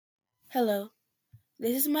Hello,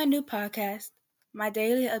 this is my new podcast, my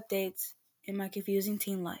daily updates in my confusing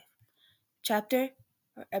teen life. Chapter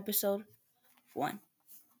or episode 1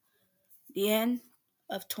 The End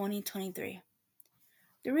of 2023.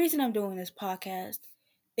 The reason I'm doing this podcast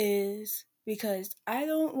is because I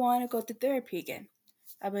don't want to go to therapy again.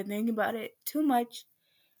 I've been thinking about it too much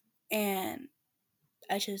and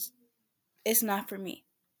it's not for me.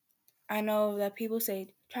 I know that people say,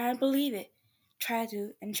 try and believe it, try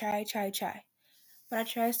to, and try. But I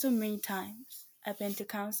tried so many times. I've been to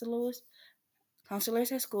counselors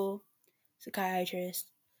at school, psychiatrists,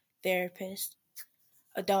 therapists,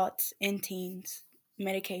 adults and teens,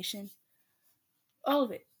 medication, all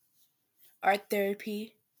of it. Art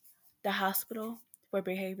therapy, the hospital for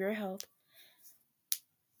behavioral health.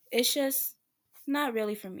 It's just not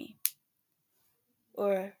really for me.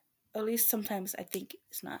 Or at least sometimes I think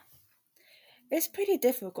it's not. It's pretty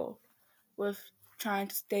difficult with trying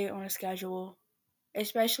to stay on a schedule,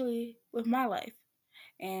 especially with my life,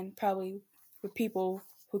 and probably with people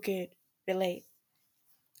who could relate.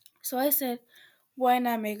 So I said, why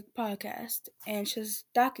not make a podcast and just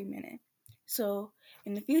document it? So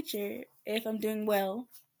in the future, if I'm doing well,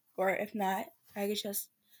 or if not, I could just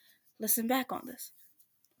listen back on this.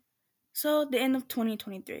 So the end of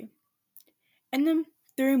 2023. And then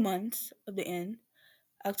 3 months of the end,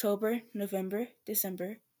 October, November,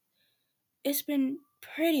 December, it's been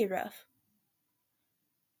pretty rough.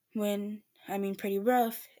 When I mean pretty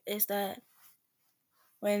rough is that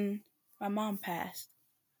when my mom passed.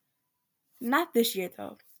 Not this year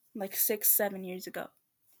though, like 6, 7 years ago.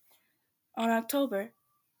 On October,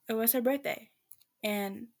 it was her birthday,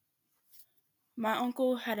 and my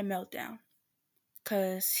uncle had a meltdown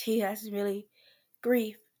because he hasn't really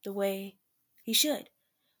grieved the way he should,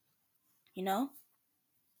 you know?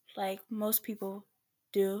 Like most people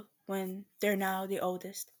do when they're now the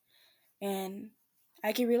oldest. And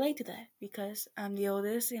I can relate to that because I'm the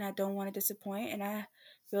oldest and I don't want to disappoint, and I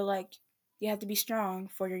feel like you have to be strong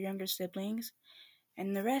for your younger siblings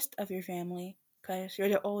and the rest of your family because you're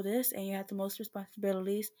the oldest and you have the most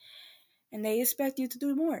responsibilities and they expect you to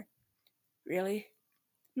do more. Really?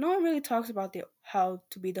 No one really talks about how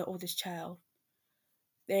to be the oldest child.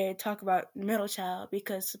 They talk about the middle child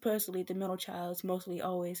because supposedly the middle child is mostly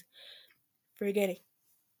always forgetting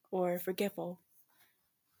or forgetful.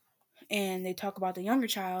 And they talk about the younger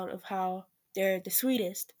child of how they're the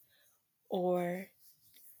sweetest or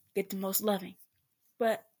get the most loving.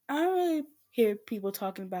 But I don't really hear people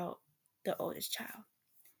talking about the oldest child.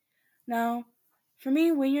 Now, for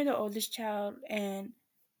me, when you're the oldest child and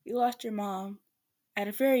you lost your mom at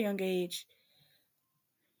a very young age,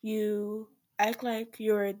 you act like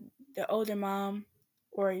you're the older mom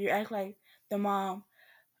or you act like the mom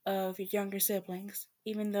of your younger siblings,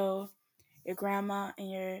 even though your grandma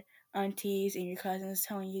and your aunties and your cousins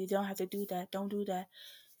telling you don't have to do that, don't do that.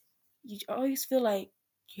 You always feel like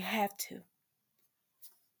you have to.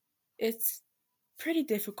 It's pretty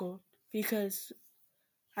difficult because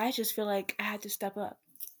I just feel like I had to step up.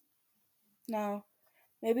 Now,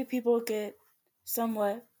 maybe people could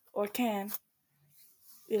somewhat or can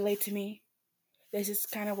relate to me. This is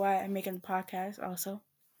kind of why I'm making the podcast also.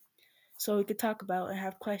 So we could talk about and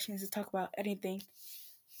have questions to talk about anything.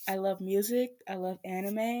 I love music. I love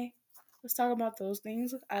anime. Let's talk about those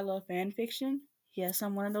things. I love fan fiction. Yes,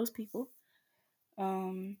 I'm one of those people.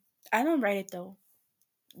 Um, I don't write it though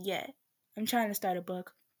yet. I'm trying to start a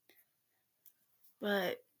book,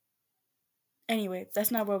 but anyway,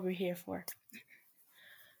 that's not what we're here for.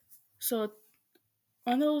 So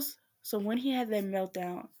so when he had that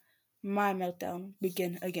meltdown, my meltdown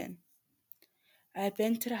began again. I've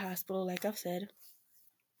been to the hospital, like I've said,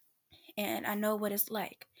 and I know what it's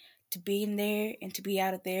like to be in there and to be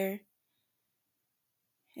out of there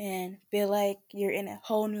and feel like you're in a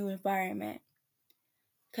whole new environment.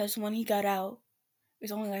 Because when he got out, it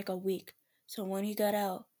was only like a week. So when he got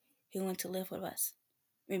out, he went to live with us.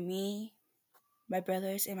 With me, my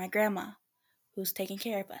brothers, and my grandma, who's taking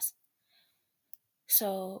care of us.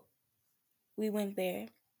 So we went there,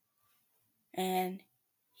 and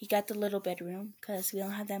he got the little bedroom because we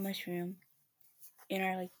don't have that much room in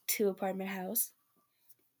our like 2 apartment house.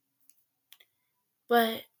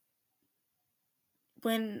 But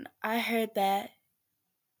when I heard that,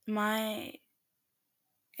 my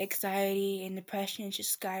anxiety and depression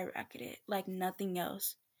just skyrocketed like nothing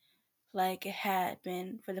else. Like it had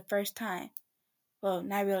been for the first time. Well,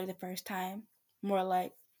 not really the first time, more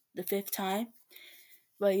like the fifth time.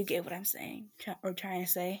 But you get what I'm saying or trying to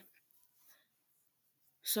say.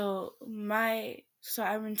 So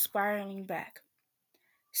I'm spiraling back.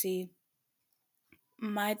 See,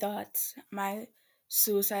 my thoughts, my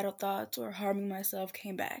suicidal thoughts or harming myself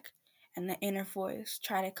came back, and the inner voice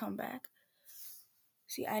tried to come back.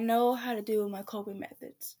 See, I know how to do my coping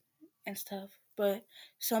methods and stuff, but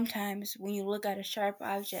sometimes when you look at a sharp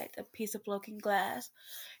object, a piece of broken glass,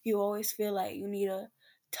 you always feel like you need to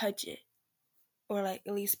touch it or like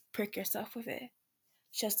at least prick yourself with it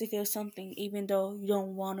just to feel something, even though you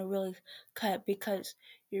don't want to really cut because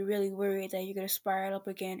you're really worried that you're going to spiral up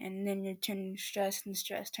again, and then you're turning stress, and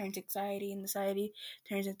stress turns anxiety, and anxiety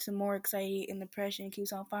turns into more anxiety, and depression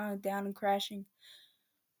keeps on falling down and crashing.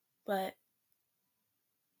 But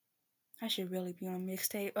I should really be on a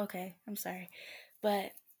mixtape. Okay, I'm sorry.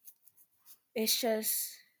 But it's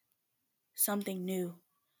just something new.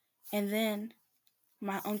 And then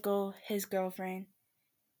my uncle, his girlfriend,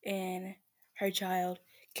 and her child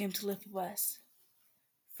came to live with us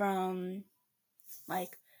from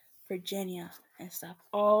like Virginia and stuff,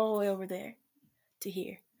 all the way over there to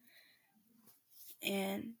here.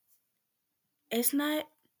 And it's not,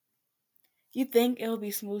 you think it'll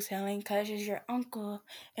be smooth sailing because it's your uncle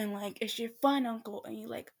and like it's your fun uncle and you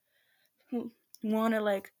like want to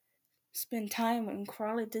like spend time and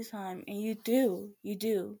quality time, and you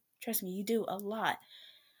do. Trust me, you do a lot.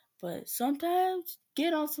 But sometimes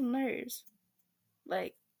get on some nerves.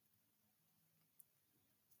 Like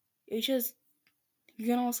it just you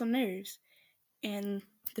get on some nerves. And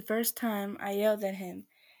the first time I yelled at him,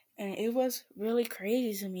 and it was really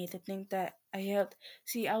crazy to me to think that I yelled.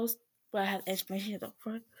 See, I was, but I have an explanation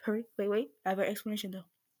though. Hurry, wait. I have an explanation though.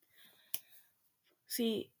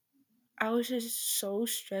 See, I was just so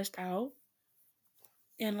stressed out,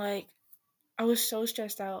 and like I was so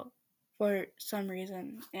stressed out for some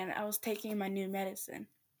reason, and I was taking my new medicine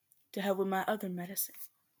to help with my other medicine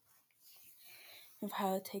of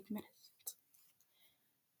how to take medicines.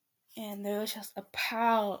 And there was just a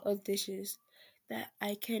pile of dishes that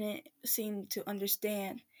I couldn't seem to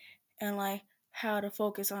understand and like how to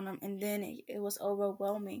focus on them. And then it was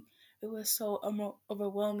overwhelming. It was so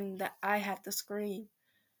overwhelming that I had to scream.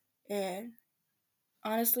 And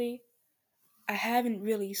honestly, I haven't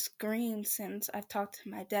really screamed since I've talked to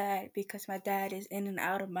my dad because my dad is in and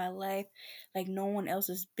out of my life like no one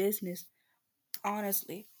else's business.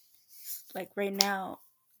 Honestly, like right now,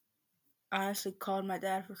 I honestly called my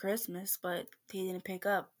dad for Christmas, but he didn't pick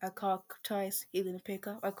up. I called twice, he didn't pick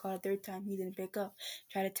up. I called a third time, he didn't pick up.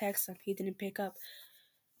 Tried to text him, he didn't pick up.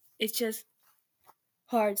 It's just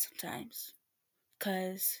hard sometimes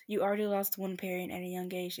because you already lost one parent at a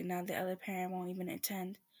young age, and now the other parent won't even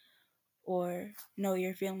attend or know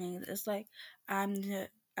your feelings. It's like I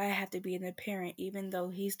have to be the parent even though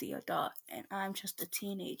he's the adult and I'm just a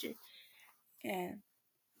teenager, and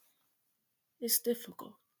it's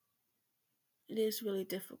difficult. It is really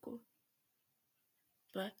difficult.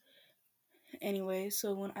 But anyway,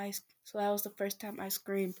 so that was the first time I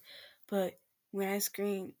screamed. But when I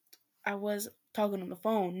screamed, I was talking on the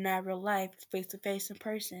phone, not real life, face to face in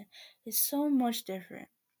person. It's so much different.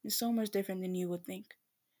 It's so much different than you would think,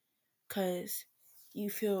 cause you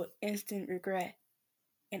feel instant regret.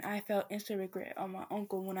 And I felt instant regret on my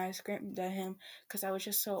uncle when I screamed at him because I was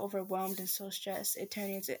just so overwhelmed and so stressed. It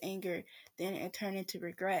turned into anger, then it turned into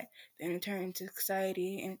regret, then it turned into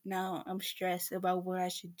anxiety, and now I'm stressed about what I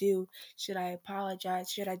should do. Should I apologize?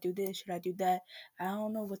 Should I do this? Should I do that? I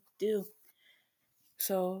don't know what to do.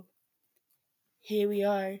 So here we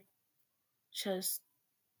are, just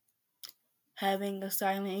having a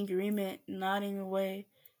silent agreement, nodding away,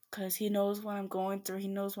 because he knows what I'm going through. He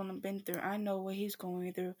knows what I've been through. I know what he's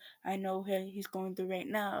going through. I know what he's going through right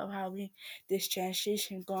now, of how this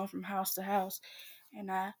transition going from house to house.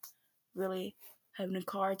 And I really haven't the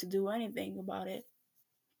car to do anything about it.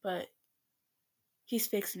 But he's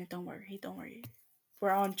fixing it. Don't worry. Don't worry.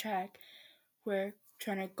 We're on track. We're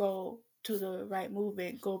trying to go to the right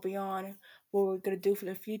movement, go beyond what we're gonna do for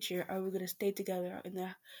the future. Are we gonna stay together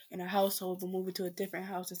in a household, but move into a different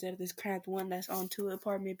house instead of this cramped one that's on two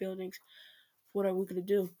apartment buildings? What are we gonna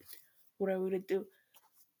do? What are we gonna do?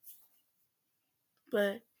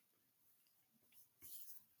 But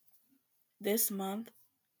this month,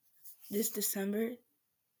 this December,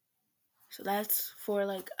 so that's for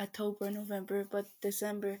like October, November, but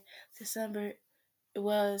December, it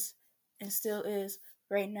was and still is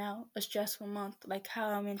right now a stressful month. Like how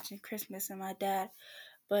I mentioned Christmas and my dad,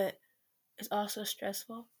 but it's also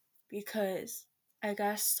stressful because I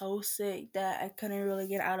got so sick that I couldn't really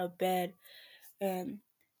get out of bed, and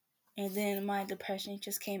and then my depression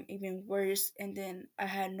just came even worse, and then I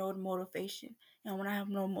had no motivation. And when I have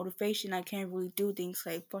no motivation, I can't really do things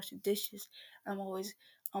like wash the dishes. I'm always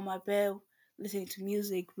on my bed listening to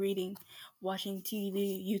music, reading, watching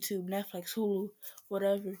TV, YouTube, Netflix, Hulu,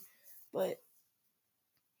 whatever. But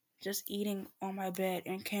just eating on my bed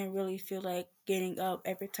and can't really feel like getting up.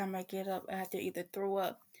 Every time I get up, I have to either throw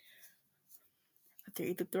up,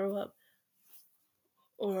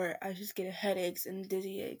 or I just get headaches and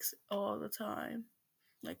dizzy aches all the time.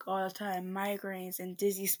 Like all the time, migraines and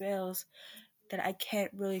dizzy spells that I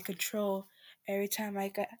can't really control every time I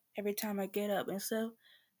get up, and still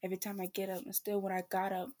every time I get up, and still when I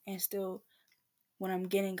got up, and still when I'm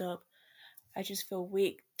getting up, I just feel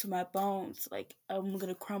weak to my bones, like I'm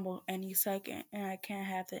gonna crumble any second, and I can't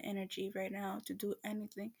have the energy right now to do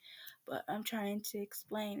anything. But I'm trying to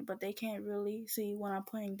explain, but they can't really see what I'm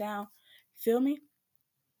putting down. Feel me?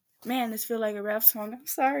 Man, this feels like a rap song. I'm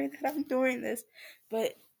sorry that I'm doing this,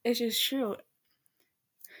 but it's just true,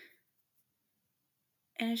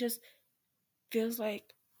 and it just feels like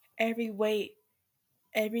every weight,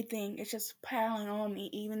 everything is just piling on me,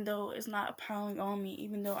 even though it's not piling on me,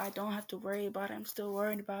 even though I don't have to worry about it. I'm still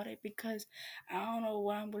worried about it because I don't know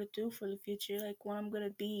what I'm gonna do for the future, like what I'm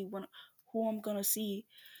gonna be, who I'm gonna see.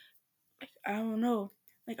 Like I don't know.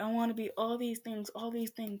 Like I want to be all these things,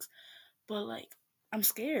 but like I'm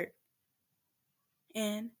scared,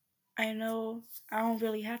 and I know I don't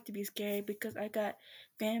really have to be scared because I got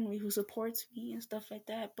family who supports me and stuff like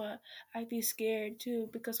that. But I'd be scared too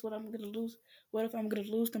because what if I'm gonna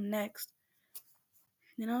lose them next?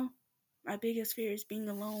 You know, my biggest fear is being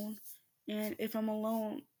alone. And if I'm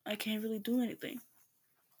alone, I can't really do anything.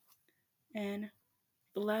 And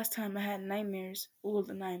the last time I had nightmares, all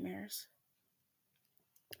the nightmares.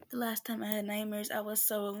 The last time I had nightmares, I was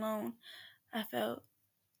so alone. I felt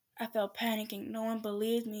I felt panicking. No one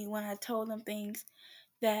believed me when I told them things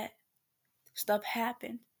that stuff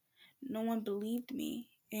happened. No one believed me.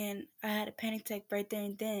 And I had a panic attack right there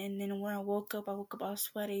and then. And then when I woke up all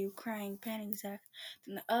sweaty, crying, panic attack.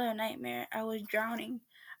 Then the other nightmare, I was drowning.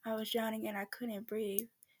 I was drowning and I couldn't breathe.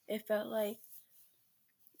 It felt like,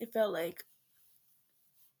 it felt like,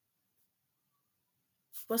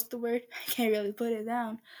 what's the word? I can't really put it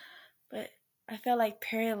down. But I felt like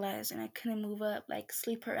paralyzed and I couldn't move up, like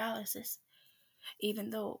sleep paralysis. Even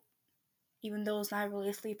though, even though it's not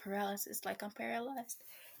really sleep paralysis, like I'm paralyzed.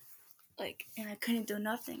 Like, and I couldn't do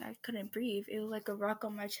nothing. I couldn't breathe. It was like a rock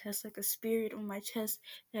on my chest, like a spirit on my chest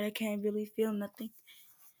that I can't really feel nothing.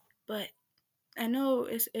 But I know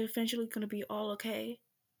it's eventually gonna be all okay.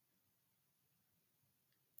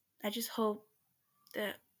 I just hope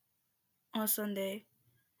that on Sunday,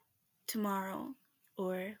 tomorrow,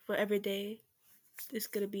 or whatever day it's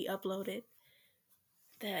gonna be uploaded,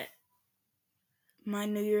 that my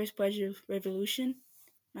New Year's resolution,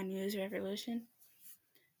 my New Year's resolution,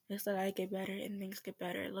 is that I get better and things get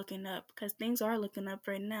better, looking up, because things are looking up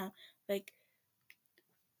right now. Like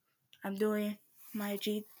I'm doing my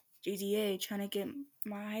GDA, trying to get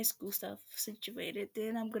my high school stuff situated.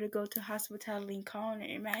 Then I'm gonna go to hospitality and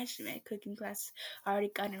culinary management cooking class. I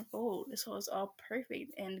already got enrolled, so it's all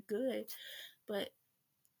perfect and good. But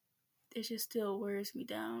it just still wears me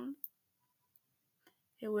down.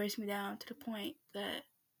 It wears me down to the point that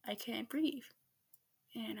I can't breathe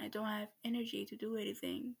and I don't have energy to do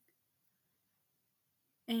anything.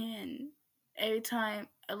 And every time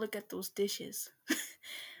I look at those dishes,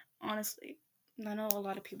 honestly, I know a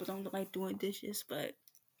lot of people don't like doing dishes, but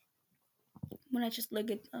when I just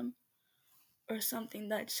look at them, or something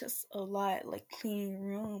that's just a lot, like cleaning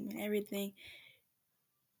room and everything,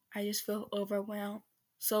 I just feel overwhelmed.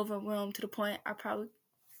 So overwhelmed to the point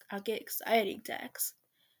I'll get anxiety attacks.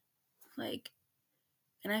 Like,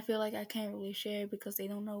 and I feel like I can't really share because they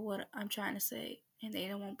don't know what I'm trying to say and they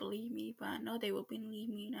don't won't believe me. But I know they will believe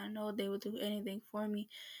me and I know they will do anything for me.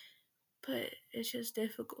 But it's just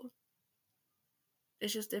difficult.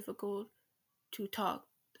 It's just difficult to talk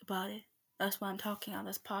about it. That's why I'm talking on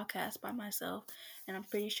this podcast by myself. And I'm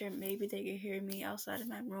pretty sure maybe they can hear me outside of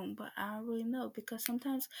my room, but I don't really know because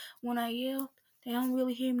sometimes when I yell, they don't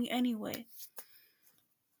really hear me anyway.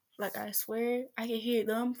 Like I swear I can hear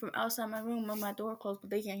them from outside my room when my door closed, but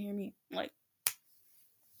they can't hear me. Like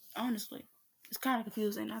honestly, it's kind of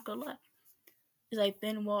confusing. Not gonna lie. It's like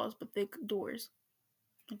thin walls but thick doors,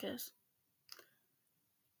 I guess.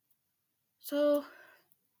 So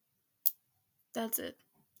that's it.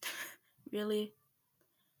 Really,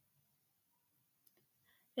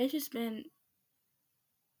 it's just been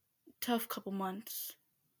a tough couple months.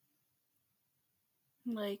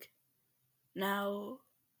 Like now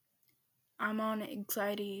I'm on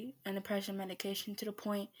anxiety and depression medication to the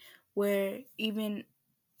point where even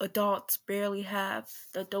adults barely have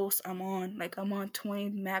the dose I'm on. Like I'm on 20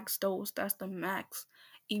 max dose. That's the max.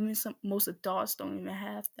 Even most adults don't even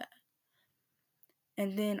have that.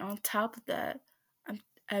 And then on top of that,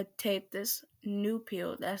 I take this new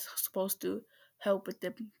pill that's supposed to help with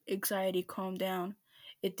the anxiety calm down.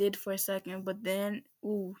 It did for a second, but then,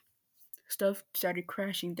 stuff started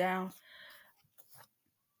crashing down.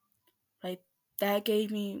 Like, that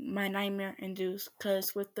gave me my nightmare induced,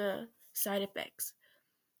 because with the side effects,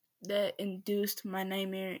 that induced my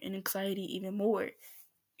nightmare and anxiety even more,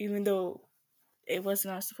 even though it was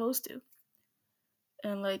not supposed to.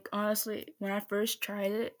 And like, honestly, when I first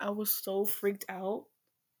tried it, I was so freaked out,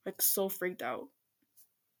 like so freaked out,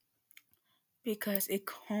 because it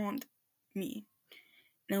calmed me,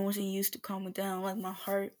 and I wasn't used to calming down. Like, my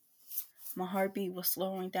heartbeat was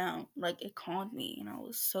slowing down. Like, it calmed me, and I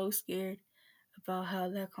was so scared about how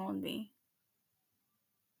that calmed me.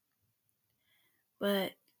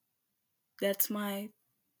 But that's my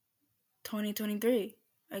 2023,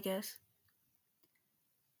 I guess.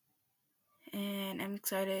 And I'm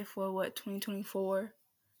excited for what 2024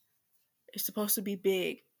 is supposed to be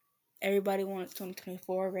big. Everybody wants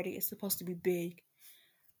 2024 already. It's supposed to be big.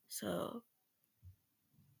 So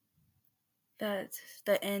that's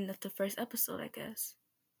the end of the first episode, I guess.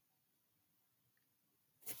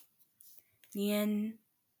 The end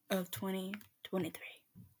of 2023.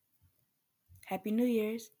 Happy New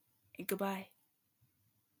Year's and goodbye.